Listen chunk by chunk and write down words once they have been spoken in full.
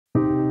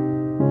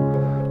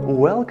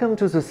Welcome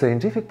to the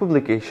Scientific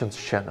Publications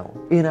channel.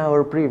 In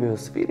our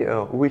previous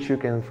video, which you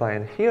can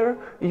find here,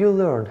 you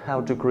learned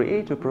how to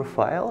create a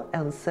profile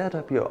and set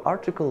up your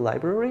article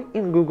library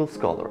in Google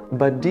Scholar.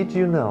 But did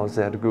you know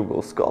that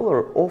Google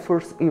Scholar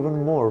offers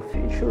even more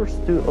features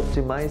to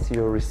optimize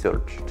your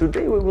research?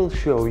 Today we will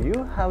show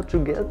you how to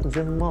get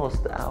the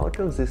most out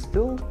of this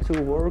tool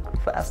to work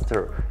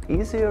faster,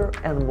 easier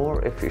and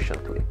more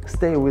efficiently.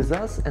 Stay with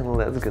us and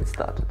let's get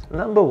started.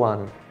 Number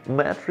 1.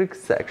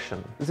 Metrics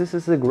section. This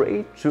is a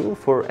great tool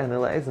for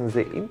analyzing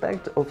the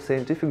impact of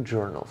scientific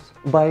journals.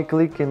 By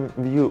clicking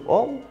View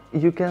All,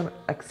 you can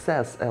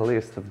access a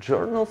list of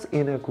journals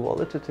in a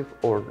qualitative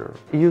order.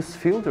 Use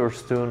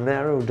filters to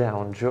narrow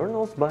down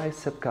journals by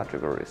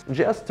subcategories.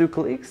 Just 2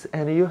 clicks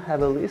and you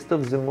have a list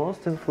of the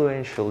most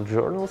influential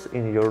journals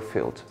in your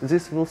field.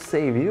 This will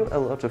save you a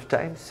lot of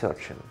time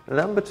searching.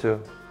 Number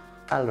 2.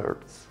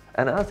 Alerts.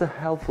 Another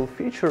helpful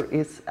feature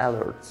is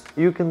alerts.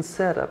 You can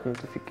set up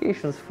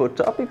notifications for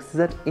topics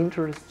that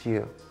interest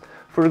you.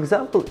 For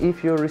example,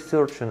 if you're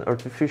researching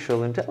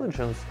artificial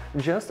intelligence,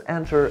 just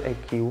enter a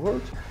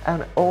keyword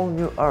and all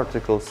new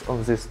articles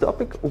on this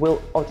topic will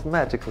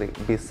automatically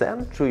be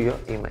sent to your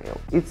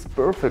email. It's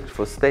perfect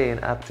for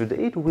staying up to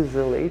date with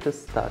the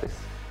latest studies.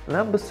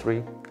 Number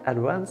 3.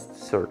 Advanced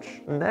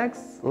search.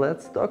 Next,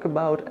 let's talk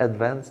about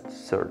advanced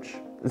search.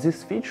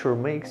 This feature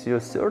makes your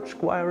search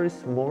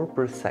queries more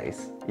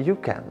precise. You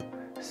can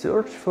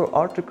search for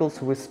articles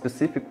with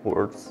specific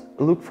words,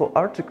 look for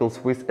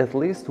articles with at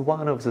least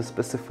one of the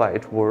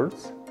specified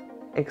words,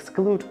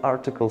 exclude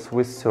articles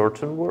with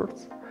certain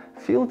words,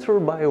 filter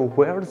by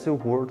where the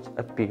words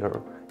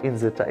appear, in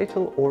the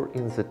title or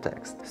in the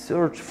text,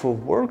 search for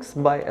works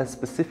by a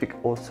specific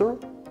author,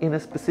 in a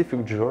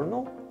specific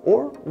journal,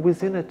 or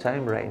within a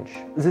time range.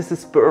 This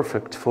is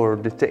perfect for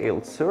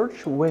detailed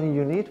search when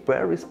you need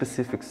very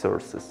specific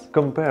sources.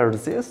 Compare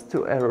this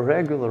to a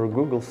regular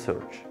Google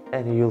search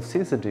and you'll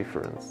see the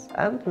difference.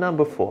 And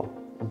number 4.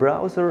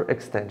 Browser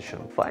extension.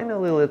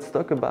 Finally, let's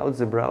talk about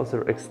the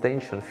browser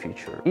extension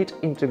feature. It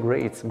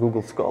integrates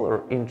Google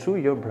Scholar into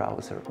your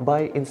browser.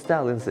 By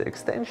installing the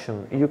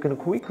extension, you can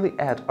quickly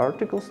add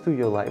articles to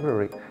your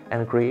library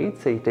and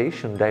create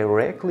citation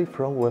directly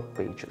from web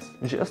pages.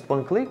 Just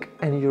 1 click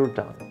and you're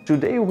done.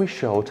 Today we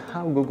showed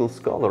how Google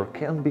Scholar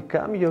can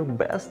become your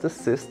best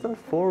assistant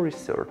for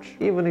research.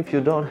 Even if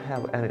you don't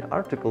have any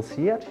articles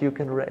yet, you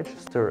can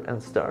register and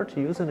start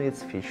using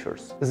its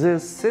features.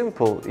 This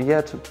simple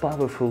yet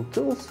powerful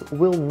tool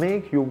will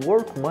make your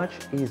work much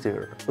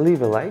easier.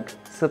 Leave a like,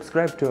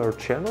 subscribe to our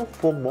channel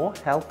for more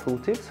helpful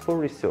tips for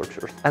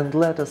researchers, and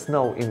let us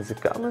know in the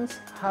comments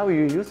how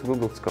you use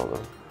Google Scholar.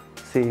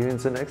 See you in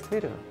the next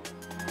video.